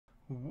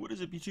What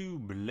is up,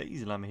 YouTube?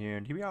 LazeeLlama here,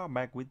 and here we are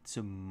back with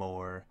some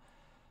more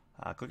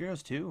Click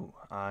Heroes 2.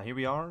 Here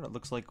we are. It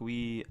looks like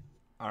we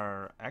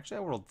are actually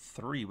at World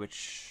 3,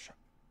 which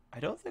I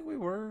don't think we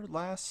were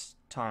last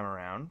time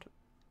around.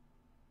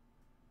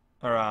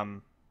 Or,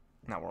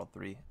 not World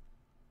 3.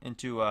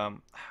 Into, what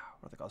are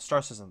they called?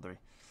 Star System 3. I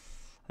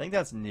think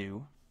that's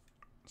new.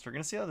 So we're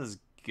going to see how this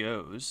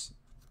goes.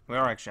 We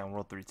are actually on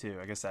World 3 too.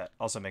 I guess that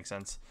also makes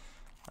sense.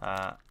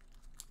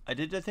 I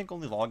did, I think,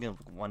 only log in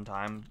one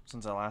time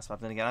since I last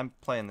left. Then again, I'm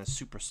playing this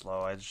super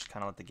slow. I just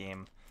kind of let the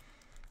game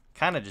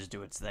kind of just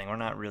do its thing. We're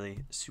not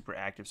really super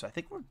active. So I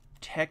think we're,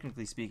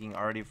 technically speaking,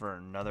 already for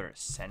another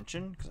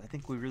Ascension. Because I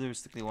think we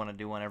realistically want to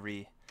do one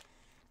every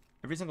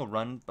single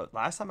run. But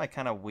last time I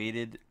kind of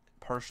waited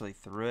partially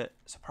through it.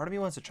 So part of me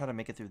wants to try to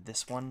make it through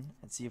this one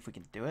and see if we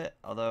can do it.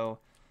 Although,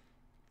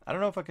 I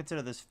don't know if I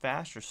consider this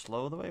fast or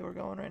slow the way we're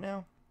going right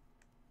now.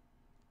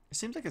 It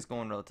seems like it's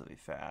going relatively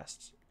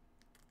fast.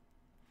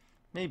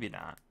 Maybe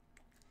not.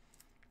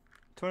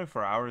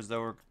 24 hours though,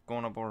 we're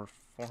going up over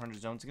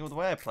 400 zones. Again, with the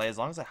way I play, as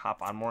long as I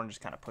hop on more and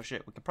just kind of push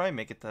it, we could probably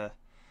make it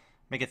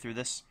through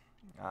this.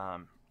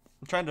 I'm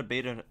trying to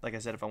debate it, like I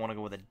said, if I want to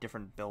go with a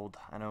different build.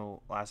 I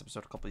know last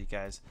episode a couple of you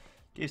guys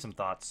gave some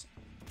thoughts.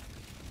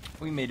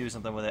 We may do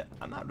something with it.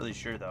 I'm not really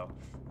sure though.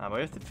 But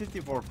we have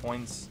 54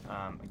 points.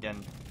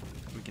 Again,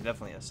 we can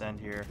definitely ascend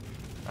here.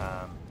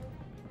 But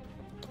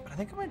I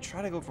think I might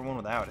try to go for one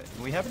without it.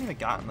 We haven't even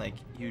gotten like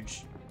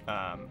huge.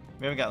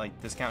 We haven't got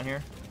like discount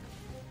here,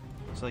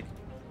 so like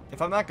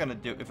if I'm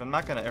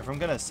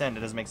gonna ascend, it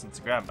doesn't make sense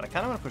to grab, but I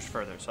kind of want to push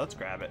further, so let's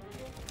grab it.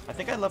 I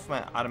think I left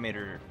my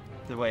automator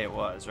the way it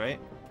was, right?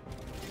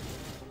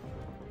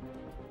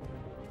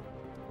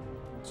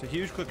 So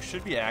huge click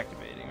should be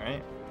activating,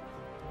 right?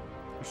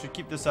 We should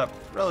keep this up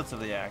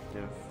relatively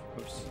active.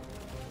 Oops.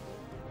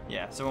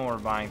 Yeah, so when we're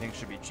buying, things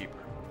should be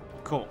cheaper.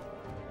 Cool.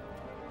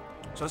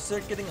 So let's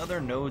start getting other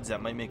nodes that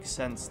might make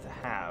sense to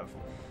have.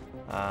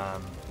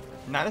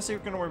 Not necessarily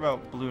we're going to worry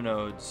about blue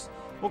nodes.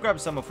 We'll grab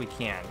some if we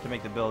can to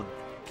make the build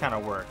kind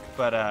of work.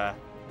 But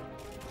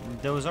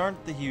those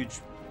aren't the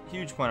huge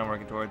point I'm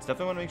working towards.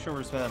 Definitely want to make sure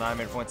we're spending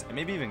animated points and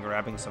maybe even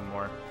grabbing some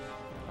more.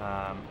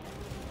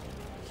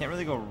 Can't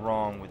really go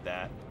wrong with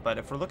that. But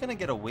if we're looking to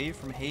get away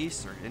from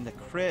haste or into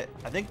crit,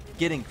 I think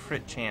getting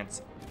crit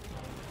chance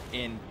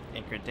in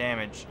crit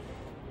damage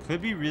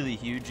could be really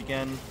huge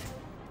again.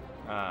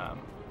 I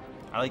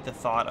like the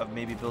thought of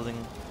maybe building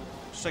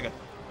just like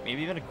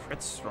maybe even a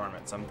crit storm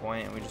at some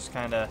point, and we just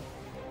kind of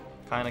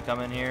come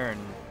in here and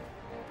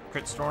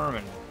crit storm,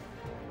 and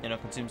you know,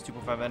 consumes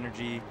 2.5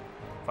 energy,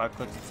 5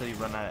 clicks until you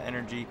run out of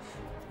energy.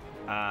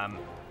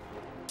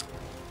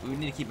 We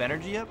need to keep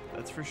energy up,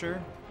 that's for sure.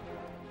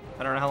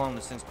 I don't know how long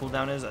this thing's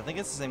cooldown is. I think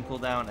it's the same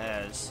cooldown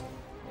as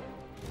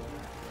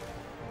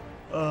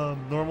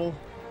normal,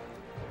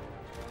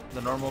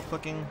 the normal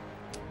clicking,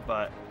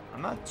 but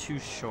I'm not too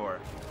sure.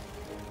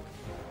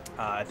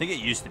 I think it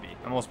used to be.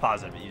 I'm almost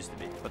positive it used to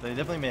be, but they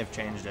definitely may have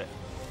changed it.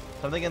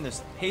 So I'm thinking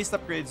there's haste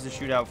upgrades to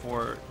shoot out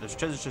for, there's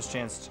treasure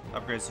chest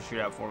upgrades to shoot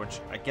out for, which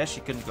I guess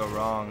you couldn't go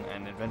wrong,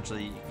 and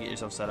eventually you can get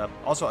yourself set up.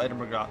 Also item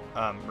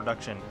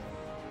reduction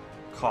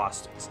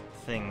cost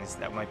things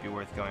that might be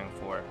worth going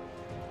for.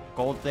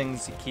 Gold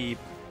things to keep.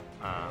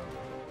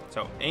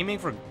 So aiming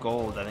for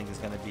gold, I think, is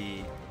going to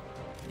be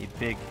a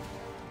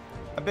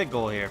big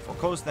goal here. If we're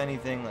close to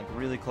anything, like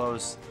really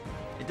close,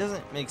 it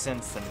doesn't make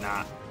sense to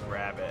not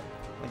grab it.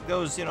 Like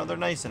those, you know, they're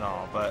nice and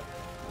all, but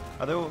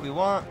are they what we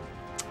want?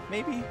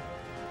 Maybe.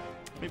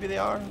 Maybe they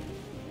are.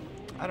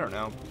 I don't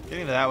know.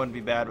 Getting to that wouldn't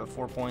be bad, but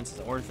 4 points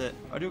isn't worth it.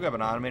 I do grab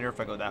an automator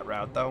if I go that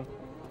route, though.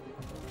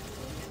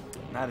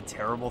 Not a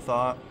terrible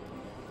thought.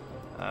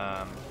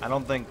 I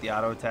don't think the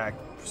auto attack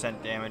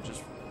percent damage is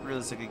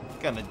realistically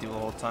gonna do a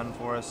whole ton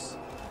for us.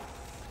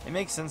 It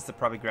makes sense to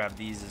probably grab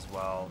these as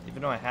well,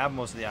 even though I have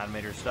most of the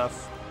automator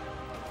stuff.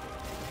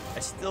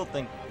 I still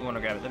think we want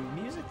to grab it. The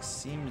music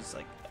seems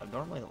like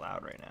abnormally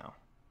loud right now.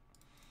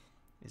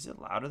 Is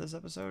it louder this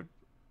episode?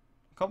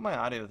 A couple of my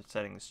audio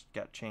settings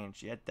got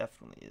changed. Yeah, it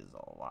definitely is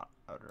a lot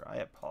louder. I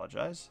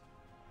apologize.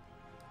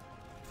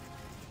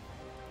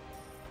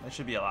 That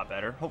should be a lot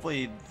better.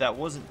 Hopefully that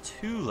wasn't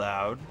too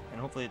loud, and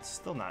hopefully it's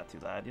still not too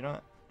loud. You know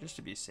what? Just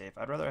to be safe,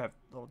 I'd rather have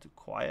a little too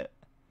quiet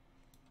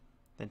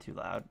than too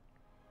loud.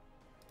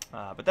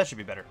 But that should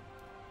be better.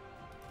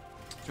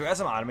 So we got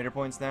some automator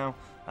points now.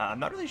 I'm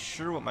not really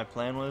sure what my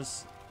plan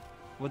was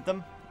with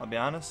them, I'll be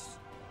honest.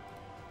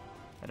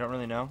 I don't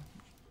really know.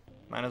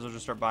 Might as well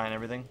just start buying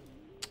everything.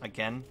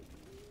 Again.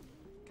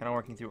 Kind of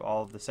working through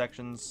all of the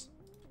sections.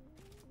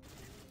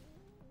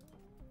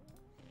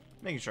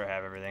 Making sure I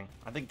have everything.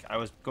 I think I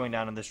was going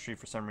down in this tree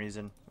for some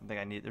reason. I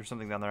think there's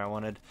something down there I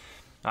wanted.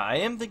 I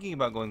am thinking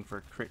about going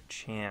for crit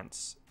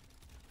chance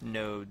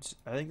nodes.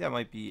 I think that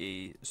might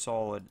be a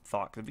solid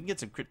thought. 'Cause if we can get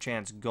some crit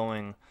chance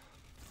going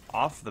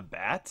off the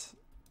bat,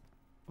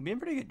 we'll be in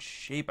pretty good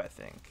shape, I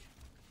think.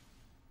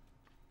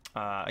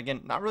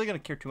 Again, not really going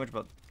to care too much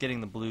about getting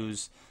the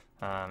blues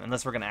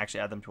unless we're going to actually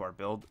add them to our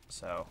build.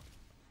 So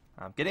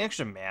getting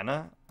extra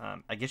mana,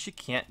 I guess you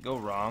can't go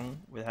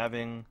wrong with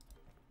having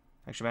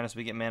extra mana, so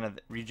we get mana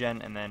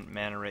regen and then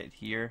mana right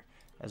here,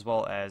 as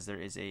well as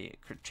there is a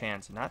crit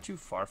chance not too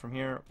far from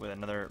here with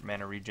another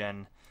mana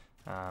regen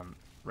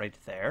right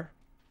there.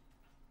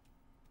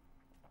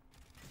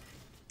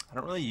 I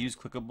don't really use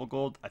clickable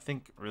gold. I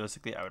think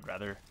realistically I would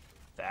rather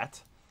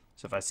that.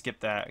 So if I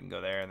skip that and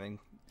go there and then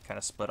kind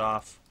of split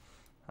off,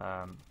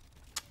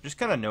 just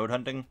kind of node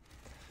hunting.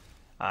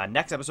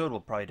 Next episode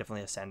we'll probably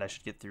definitely ascend. I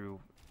should get through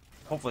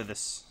hopefully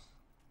this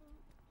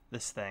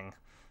thing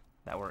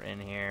that we're in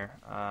here.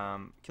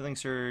 Killing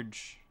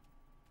Surge.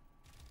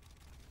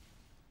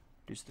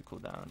 Reduce the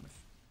cooldown.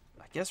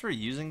 I guess we're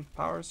using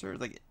Power Surge.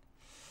 Like,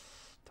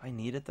 do I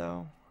need it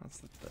though? That's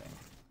the thing.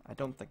 I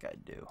don't think I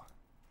do.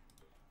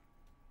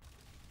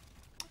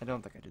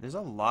 There's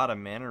a lot of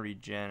mana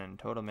regen and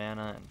total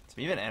mana and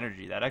even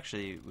energy. That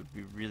actually would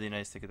be really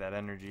nice to get that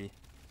energy.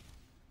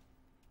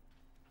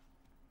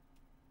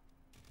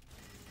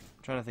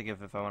 I'm trying to think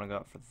if I want to go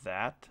out for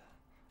that.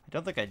 I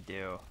don't think I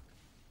do.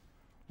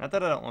 Not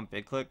that I don't want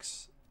big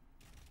clicks.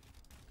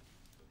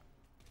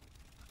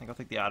 I think I'll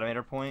take the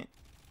automator point.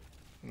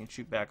 We can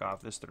shoot back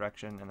off this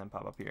direction and then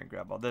pop up here and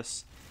grab all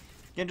this.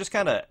 Again, just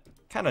kind of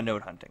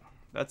node hunting.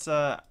 That's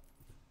I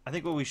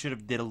think what we should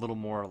have did a little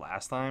more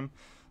last time.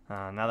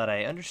 Now that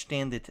I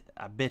understand it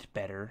a bit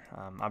better,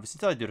 obviously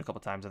until I do it a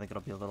couple times, I think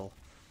it'll be a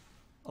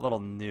little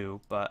new.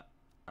 But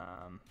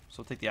so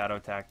we'll take the auto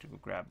attack to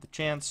grab the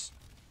chance.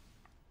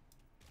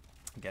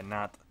 Again,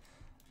 not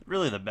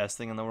really the best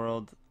thing in the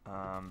world.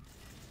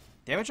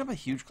 Damage up a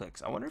huge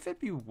clicks. I wonder if it'd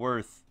be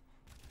worth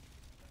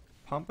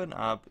pumping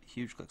up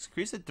huge clicks.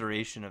 Increase the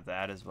duration of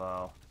that as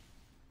well.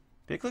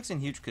 Big clicks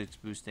and huge clicks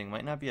boosting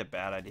might not be a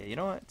bad idea. You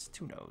know what? It's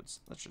 2 nodes.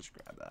 Let's just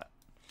grab that.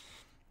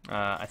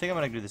 I think I'm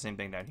going to do the same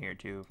thing down here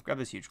too. Grab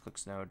this huge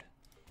clicks node.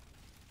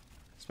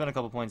 Spend a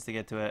couple points to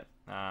get to it.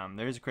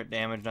 There is a crit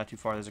damage, not too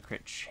far. There's a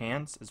crit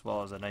chance as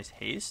well as a nice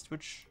haste,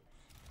 which,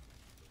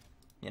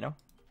 you know,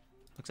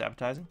 looks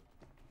appetizing.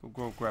 We'll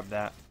go grab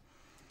that.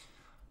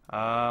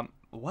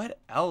 What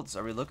else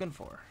are we looking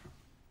for?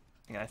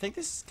 Yeah, I think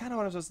this is kind of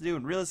what I'm supposed to do.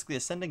 And realistically,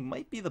 ascending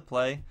might be the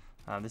play.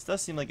 This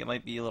does seem like it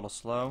might be a little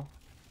slow.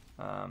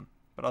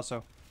 But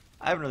also,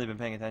 I haven't really been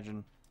paying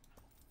attention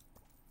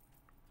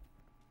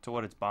to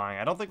what it's buying.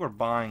 I don't think we're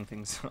buying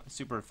things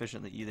super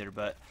efficiently either,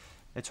 but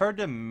it's hard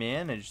to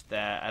manage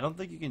that. I don't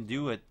think you can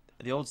do it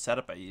the old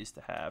setup I used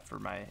to have for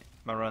my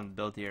run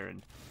build here.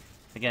 And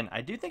again,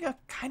 I do think I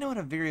kind of want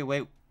to vary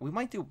away. We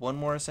might do one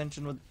more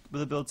ascension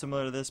with a build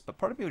similar to this, but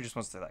part of me just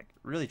wants to like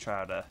really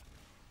try out a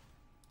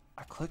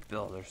click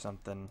build or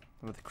something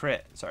with a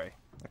crit. Sorry,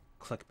 a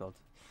click build.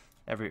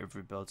 Every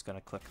build's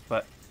gonna click,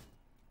 but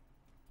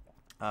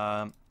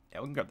yeah,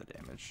 we can grab the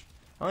damage.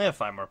 I only have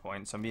 5 more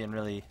points, so I'm being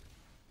really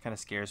kind of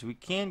scared. So we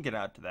can get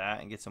out to that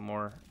and get some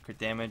more crit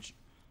damage,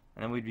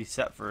 and then we'd be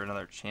set for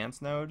another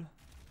chance node.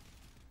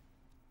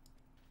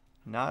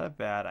 Not a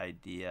bad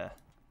idea.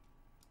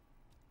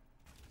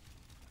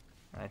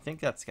 And I think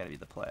that's got to be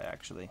the play,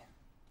 actually.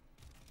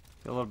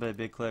 Get a little bit of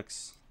big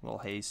clicks, a little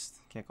haste,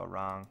 can't go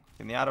wrong.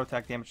 And the auto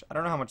attack damage, I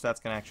don't know how much that's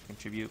going to actually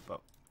contribute,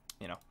 but,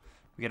 you know.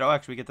 We get, oh,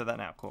 actually, we get to that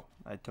now. Cool.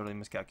 I totally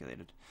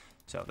miscalculated.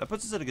 So that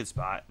puts us at a good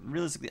spot.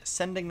 Realistically,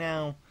 ascending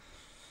now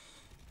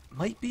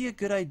might be a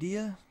good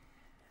idea.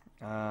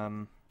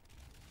 I'm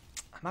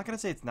not going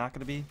to say it's not going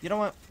to be. You know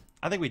what?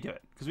 I think we do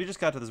it. Because we just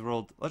got to this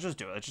world. Let's just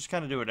do it. Let's just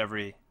kind of do it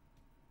every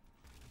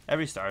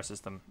star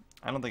system.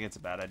 I don't think it's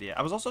a bad idea.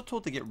 I was also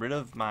told to get rid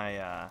of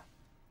my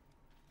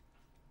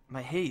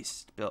my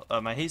haste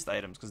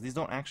items because these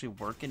don't actually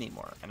work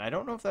anymore. And I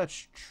don't know if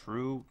that's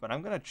true, but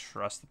I'm going to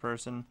trust the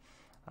person.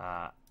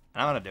 And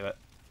I'm going to do it.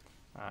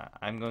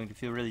 I'm going to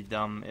feel really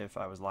dumb if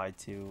I was lied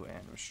to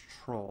and was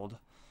trolled.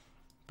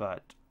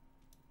 But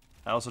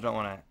I also don't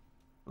want to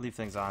leave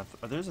things on.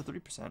 Oh, there's a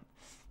 30%.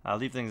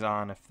 Leave things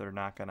on if they're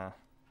not gonna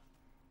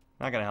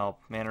help.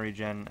 Mana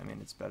regen, I mean,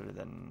 it's better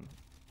than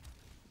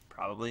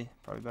probably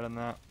better than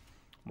that.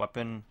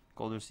 Weapon,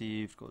 gold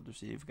receive,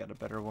 got a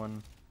better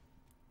one.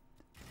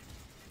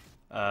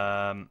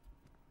 Auto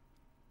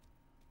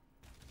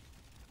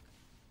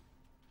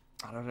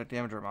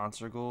damage or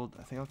monster gold.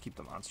 I think I'll keep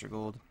the monster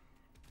gold.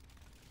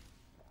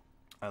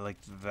 I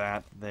liked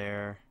that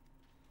there.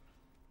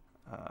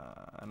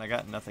 And I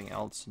got nothing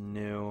else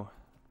new.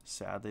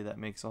 Sadly, that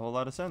makes a whole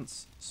lot of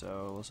sense.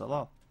 So we'll sell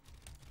all.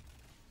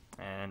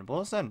 And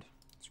we'll ascend.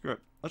 Screw it.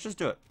 Let's just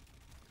do it.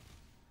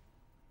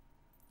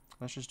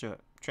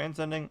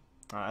 Transcending.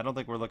 I don't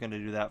think we're looking to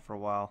do that for a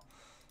while.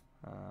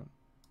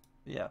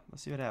 Yeah,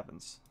 let's see what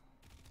happens.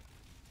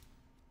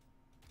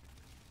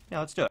 Yeah,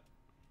 let's do it.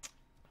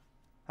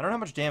 I don't know how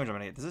much damage I'm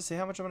going to get. Does it say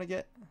how much I'm going to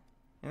get?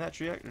 In that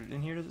tree,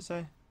 in here, does it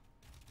say?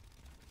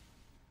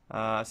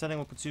 Ascending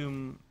will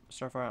consume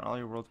Starfire on all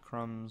your world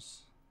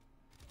crumbs.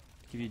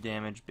 Give you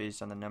damage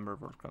based on the number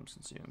of world crumbs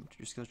consumed.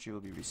 Your skill tree will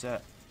be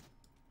reset.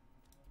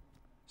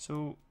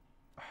 So,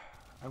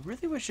 I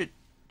really wish it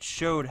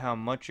showed how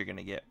much you're going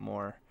to get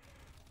more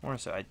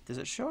so. Does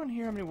it show in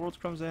here how many world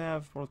crumbs I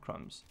have? World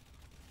crumbs.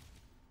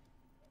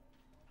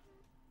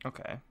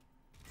 Okay.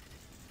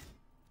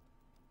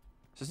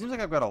 So it seems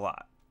like I've got a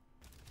lot.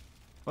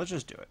 Let's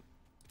just do it.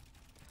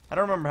 I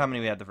don't remember how many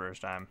we had the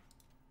first time.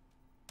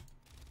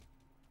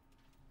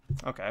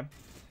 Okay.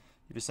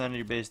 You've ascended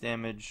your base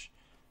damage.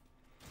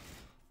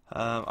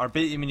 Our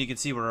base, I mean, you can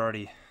see we're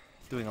already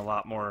doing a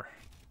lot more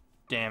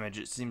damage.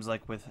 It seems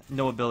like with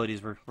no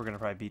abilities, we're going to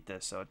probably beat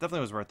this. So it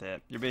definitely was worth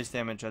it. Your base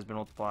damage has been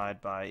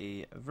multiplied by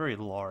a very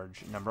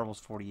large number,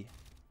 almost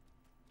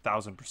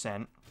 40,000%.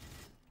 And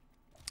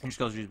your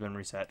skill tree's been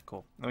reset.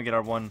 Cool. Then we get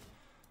our one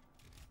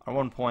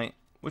point,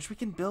 which we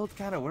can build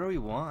kind of where we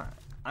want.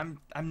 I'm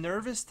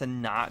nervous to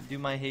not do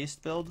my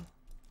haste build.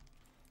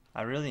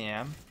 I really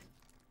am.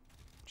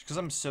 Just because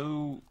I'm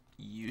so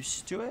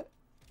used to it.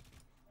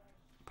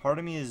 Part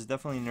of me is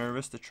definitely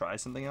nervous to try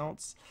something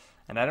else.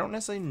 And I don't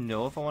necessarily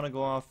know if I want to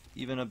go off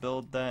even a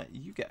build that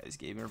you guys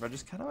gave me, or if I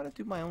just kind of want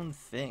to do my own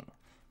thing.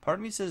 Part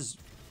of me says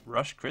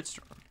rush crit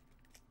storm.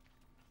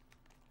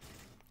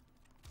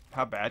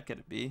 How bad could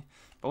it be?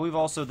 But we've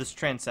also, this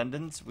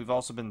Transcendence, we've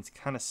also been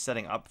kind of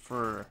setting up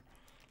for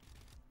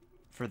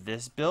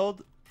this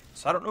build.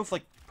 So I don't know if,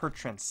 like, per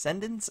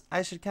Transcendence,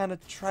 I should kind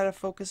of try to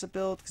focus a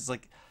build. Because,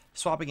 like,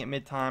 swapping at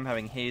mid-time,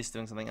 having haste,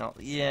 doing something else.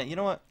 Yeah, you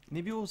know what?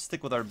 Maybe we'll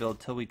stick with our build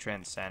till we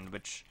Transcend,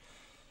 which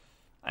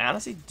I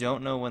honestly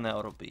don't know when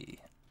that'll be.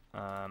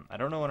 I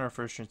don't know when our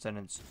first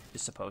Transcendence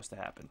is supposed to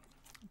happen.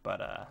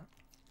 But,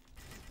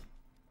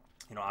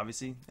 you know,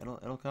 obviously,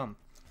 it'll come.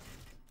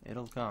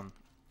 It'll come.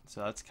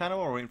 So that's kind of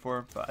what we're waiting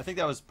for. But I think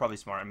that was probably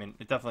smart. I mean,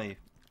 it definitely...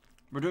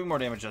 We're doing more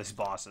damage to these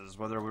bosses.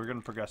 Whether we're going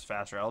to progress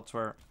faster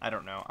elsewhere, I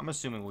don't know. I'm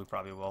assuming we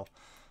probably will.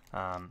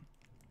 And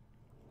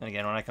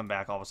again, when I come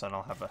back, all of a sudden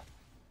I'll have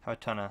a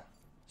ton of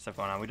stuff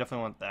going on. We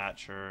definitely want that,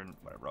 sure, and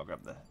whatever. I'll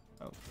grab the...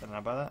 Oh, did I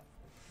not buy that?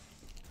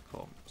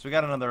 Cool. So we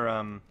got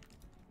another...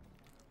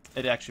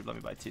 It actually let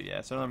me buy 2,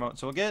 yeah. So another moment.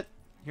 So we'll get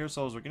Hero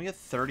Souls. We're going to get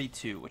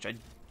 32, which I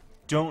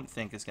don't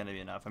think is going to be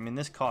enough. I mean,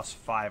 this costs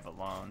 5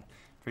 alone.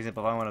 For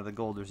example, if I wanted the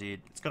Gold Rosette,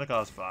 it's going to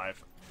cost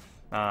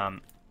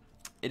 5.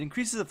 It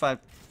increases at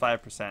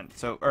 5%,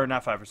 so, or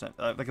not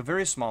 5%, like a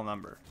very small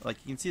number. Like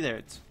you can see there,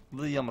 it's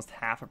literally almost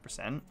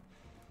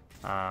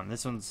 0.5%.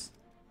 This one's,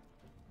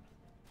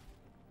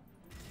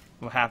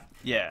 well,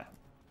 yeah,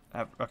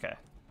 okay.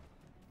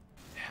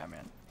 Yeah,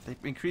 man, they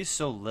increase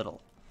so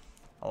little.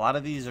 A lot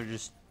of these are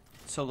just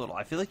so little.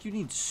 I feel like you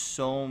need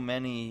so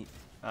many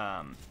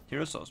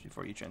Hero Souls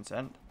before you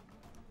Transcend.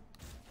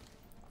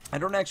 I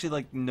don't actually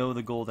like know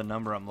the golden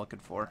number I'm looking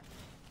for.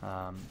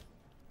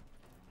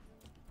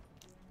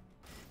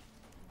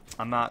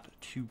 I'm not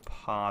too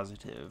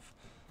positive,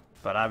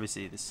 but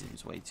obviously this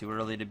seems way too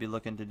early to be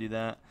looking to do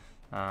that.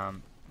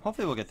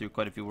 Hopefully we'll get through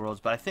quite a few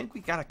worlds, but I think we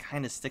gotta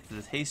kind of stick to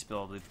this haste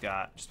build we've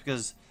got, just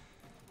because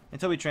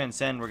until we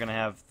Transcend, we're gonna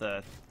have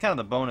the kind of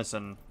the bonus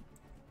on,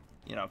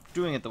 you know,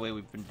 doing it the way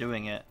we've been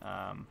doing it.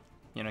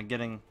 You know,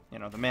 getting, you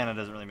know, the mana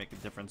doesn't really make a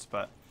difference,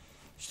 but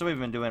just the way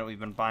we've been doing it, we've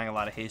been buying a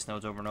lot of haste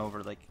nodes over and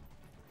over. Like,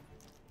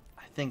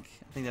 I think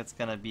that's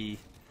gonna be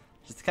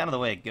just kind of the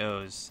way it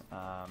goes.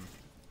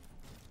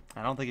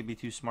 I don't think it'd be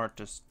too smart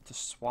to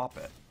swap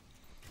it,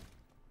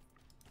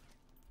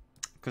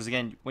 because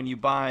again, when you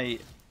buy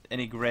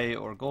any gray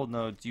or gold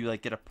nodes, you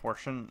like get a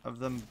portion of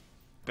them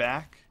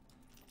back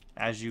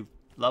as you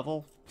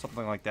level,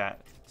 something like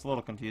that. It's a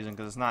little confusing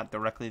because it's not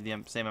directly the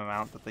same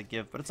amount that they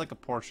give, but it's like a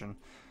portion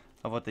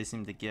of what they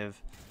seem to give.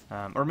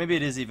 Or maybe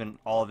it is even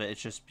all of it.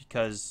 It's just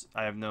because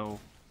I have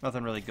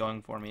nothing really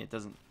going for me. It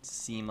doesn't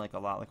seem like a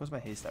lot. Like, what's my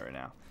haste at right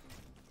now?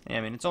 Yeah,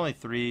 I mean, it's only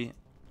 3.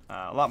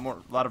 A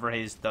lot of our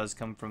haste does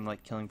come from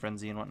like Killing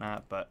Frenzy and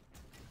whatnot, but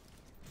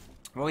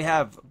we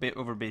have a bit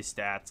over base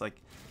stats. Like,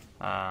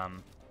 I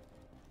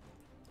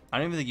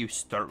don't even think you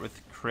start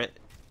with crit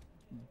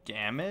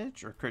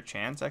damage or crit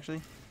chance.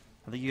 Actually,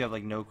 I think you have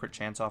like no crit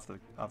chance off the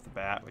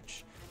bat,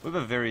 which we have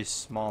a very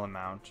small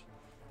amount.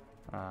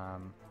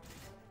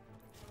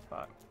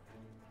 But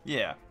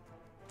yeah,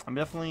 I'm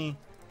definitely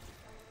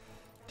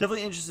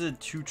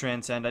interested to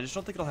Transcend. I just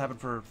don't think it'll happen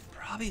for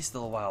probably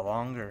still a while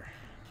longer.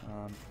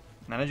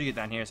 Now as you get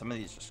down here, some of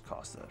these just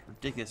cost a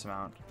ridiculous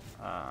amount.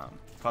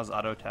 Cause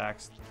auto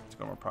attacks to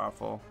go more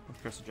powerful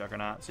with Curse of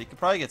Juggernaut. So you could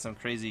probably get some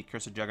crazy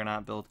Curse of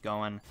Juggernaut build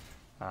going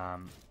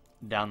down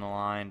the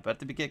line. But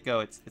at the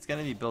get-go, it's going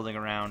to be building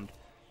around,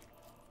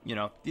 you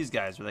know, these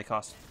guys where they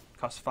cost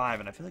 5,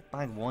 and I feel like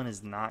buying 1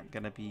 is not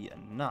going to be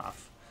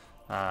enough.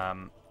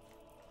 And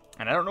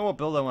I don't know what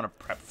build I want to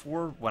prep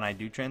for when I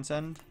do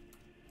Transcend.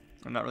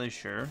 I'm not really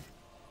sure.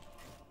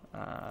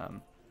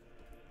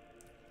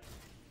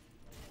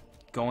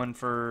 Going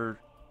for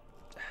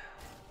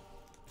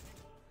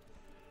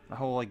the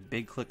whole like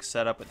big click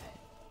setup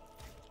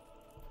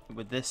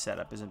with this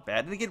setup isn't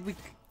bad. And again,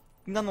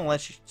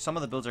 nonetheless, some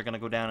of the builds are going to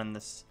go down in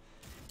this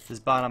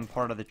bottom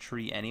part of the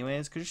tree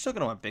anyways, because you're still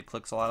going to want big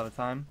clicks a lot of the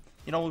time.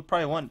 You know, we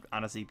probably want,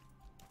 honestly,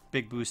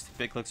 big boost,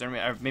 big clicks,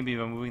 or maybe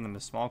even moving them to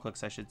small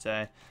clicks, I should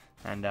say,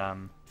 and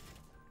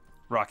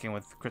rocking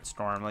with Crit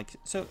Storm. Like,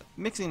 so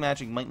mixing and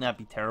matching might not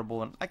be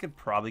terrible, and I could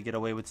probably get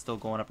away with still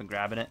going up and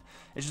grabbing it.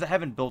 It's just I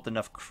haven't built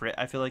enough crit,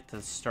 I feel like,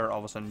 to start all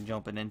of a sudden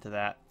jumping into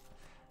that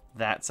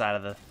side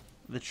of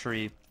the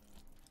tree.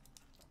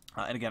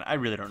 And again, I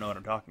really don't know what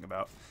I'm talking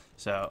about,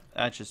 so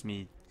that's just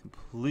me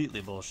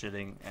completely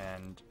bullshitting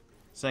and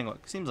saying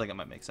what seems like it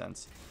might make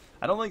sense.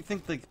 I don't like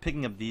think like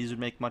picking up these would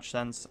make much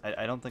sense.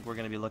 I don't think we're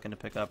going to be looking to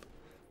pick up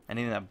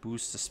anything that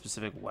boosts a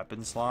specific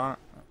weapon slot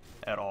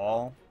at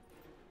all.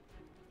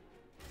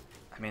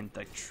 I mean,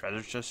 like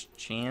treasure chest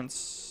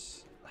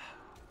chance.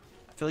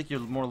 I feel like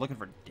you're more looking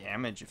for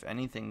damage, if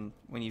anything,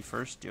 when you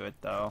first do it,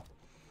 though.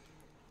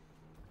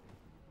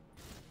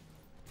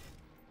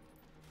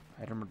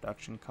 Item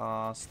reduction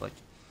cost, like,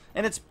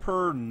 and it's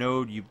per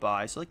node you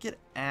buy, so like it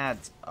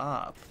adds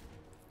up.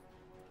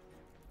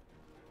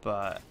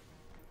 But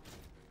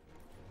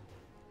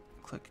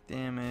click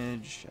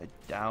damage, I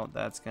doubt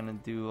that's gonna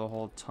do a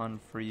whole ton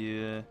for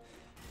you.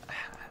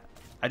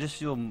 I just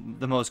feel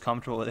the most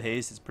comfortable with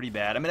haste. It's pretty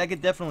bad. I mean, I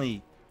could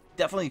definitely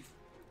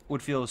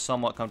would feel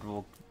somewhat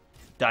comfortable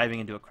diving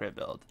into a crit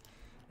build,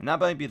 and that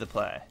might be the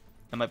play.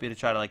 It might be to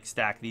try to like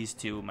stack these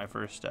two, my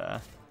first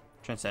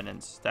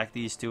Transcendence, stack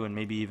these two, and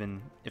maybe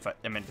even if I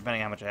mean,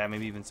 depending on how much I have,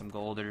 maybe even some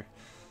gold or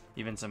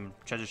even some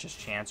treasure chest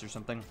chance or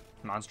something,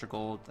 monster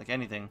gold, like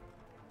anything.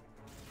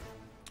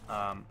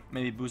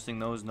 Maybe boosting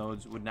those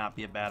nodes would not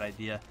be a bad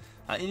idea.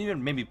 And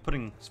even maybe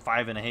putting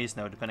 5 in a haste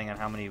node, depending on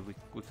how many we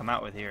come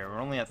out with here. We're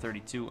only at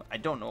 32. I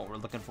don't know what we're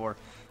looking for,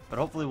 but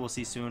hopefully we'll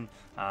see soon.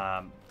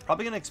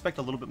 Probably going to expect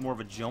a little bit more of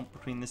a jump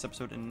between this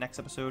episode and the next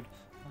episode.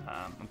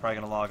 I'm probably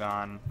going to log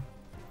on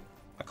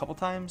a couple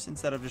times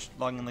instead of just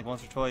logging in like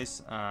once or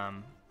twice.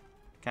 Kind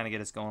of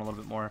get us going a little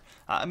bit more.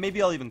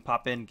 Maybe I'll even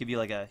pop in, give you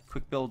like a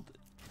quick build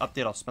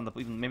update. I'll spend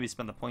maybe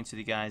spend the points with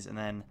you guys, and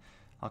then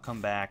I'll come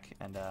back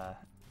and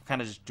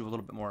kind of just do a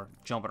little bit more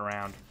jumping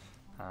around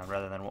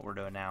rather than what we're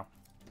doing now.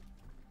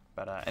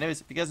 But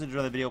anyways, if you guys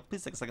enjoyed the video,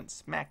 please take a second,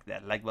 smack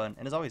that like button,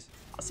 and as always,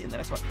 I'll see you in the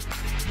next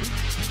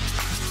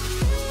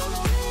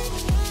one.